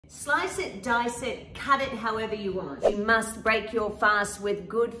Slice it, dice it, cut it however you want. You must break your fast with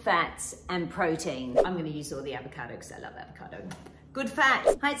good fats and protein. I'm gonna use all the avocado because I love avocado. Good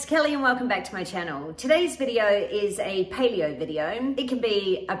fats. Hi, it's Kelly and welcome back to my channel. Today's video is a paleo video. It can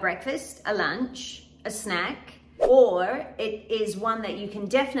be a breakfast, a lunch, a snack, or it is one that you can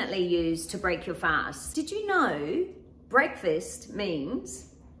definitely use to break your fast. Did you know breakfast means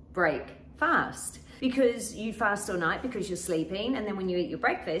break fast? Because you fast all night because you're sleeping, and then when you eat your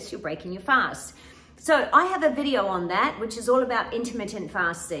breakfast, you're breaking your fast. So I have a video on that, which is all about intermittent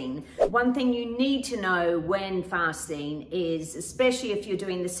fasting. One thing you need to know when fasting is, especially if you're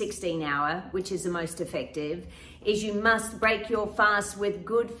doing the 16-hour, which is the most effective, is you must break your fast with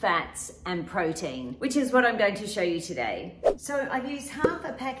good fats and protein, which is what I'm going to show you today. So I've used half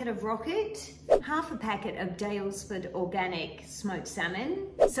a packet of Rocket, half a packet of Daylesford organic smoked salmon,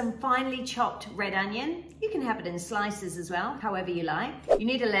 some finely chopped red onion. You can have it in slices as well, however you like. You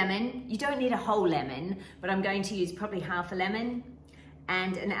need a lemon. You don't need a whole lemon, but I'm going to use probably half a lemon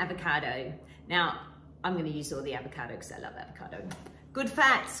and an avocado. Now, I'm going to use all the avocado because I love avocado. Good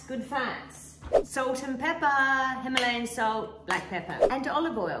fats, good fats. Salt and pepper, Himalayan salt, black pepper, and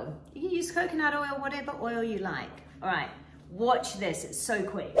olive oil. You can use coconut oil, whatever oil you like. All right, watch this, it's so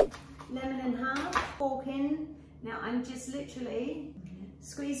quick. Lemon in half, fork in. Now I'm just literally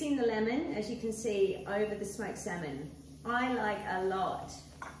squeezing the lemon, as you can see, over the smoked salmon. I like a lot.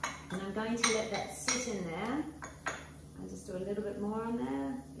 And I'm going to let that sit in there. I'll just do a little bit more on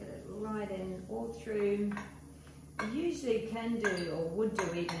there, get it right in all through. I usually can do, or would do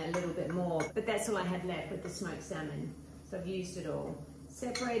even a little bit more, but that's all I had left with the smoked salmon. So I've used it all.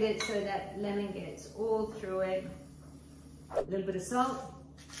 Separate it so that lemon gets all through it. A little bit of salt.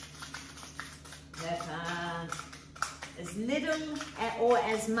 Pepper. As little or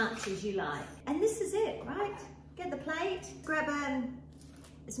as much as you like. And this is it, right? Get the plate, grab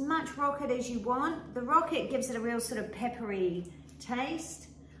as much Rocket as you want. The Rocket gives it a real sort of peppery taste.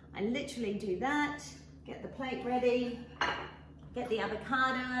 I literally do that. Get the plate ready, get the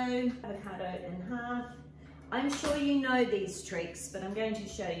avocado in half. I'm sure you know these tricks, but I'm going to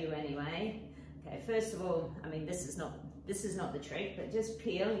show you anyway. Okay, first of all, I mean, this is not the trick, but just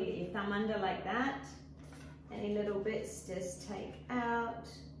peel, you get your thumb under like that. Any little bits, just take out.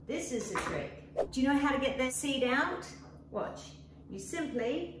 This is the trick. Do you know how to get that seed out? Watch. You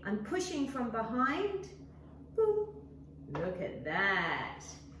simply, I'm pushing from behind. Boom. Look at that.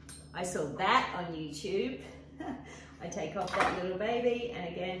 I saw that on YouTube. I take off that little baby,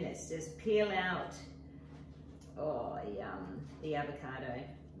 and again, let's just peel out, oh yum, the avocado.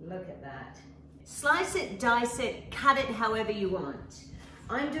 Look at that. Slice it, dice it, cut it however you want.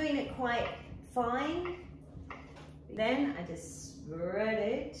 I'm doing it quite fine. Then I just spread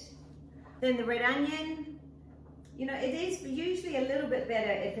it. Then the red onion, you know, it is usually a little bit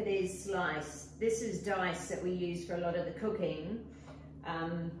better if it is sliced. This is diced that we use for a lot of the cooking.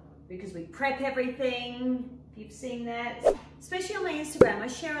 Because we prep everything, if you've seen that. Especially on my Instagram, I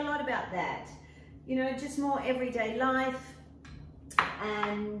share a lot about that. You know, just more everyday life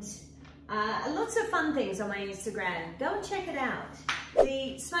and lots of fun things on my Instagram. Go and check it out.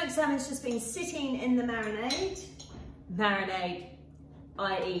 The smoked salmon's just been sitting in the marinade. Marinade,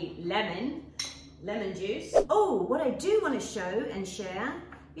 i.e. lemon juice. Oh, what I do want to show and share,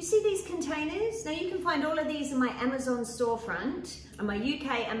 you see these containers? Now you can find all of these in my Amazon storefront, on my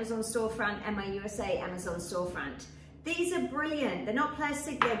UK Amazon storefront and my USA Amazon storefront. These are brilliant. They're not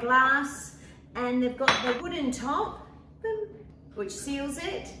plastic, they're glass, and they've got the wooden top, boom, which seals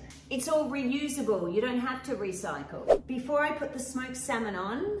it. It's all reusable, you don't have to recycle. Before I put the smoked salmon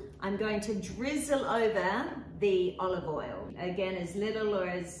on, I'm going to drizzle over the olive oil. Again, as little or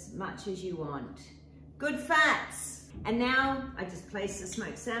as much as you want. Good fats. And now I just place the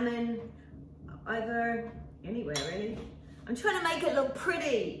smoked salmon over anywhere really. I'm trying to make it look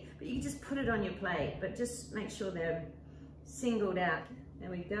pretty, but you can just put it on your plate, but just make sure they're singled out. There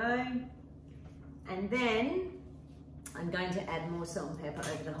we go. And then I'm going to add more salt and pepper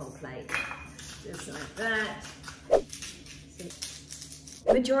over the whole plate. Just like that.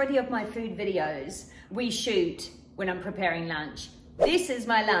 The majority of my food videos we shoot when I'm preparing lunch. This is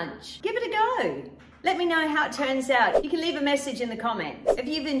my lunch. Give it a go. Let me know how it turns out. You can leave a message in the comments. If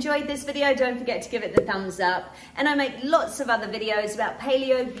you've enjoyed this video, don't forget to give it the thumbs up. And I make lots of other videos about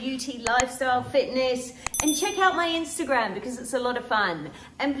paleo, beauty, lifestyle, fitness. And check out my Instagram because it's a lot of fun.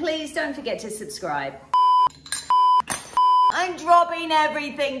 And please don't forget to subscribe. I'm dropping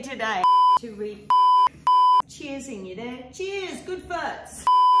everything today. Cheersing you there. Cheers, good farts.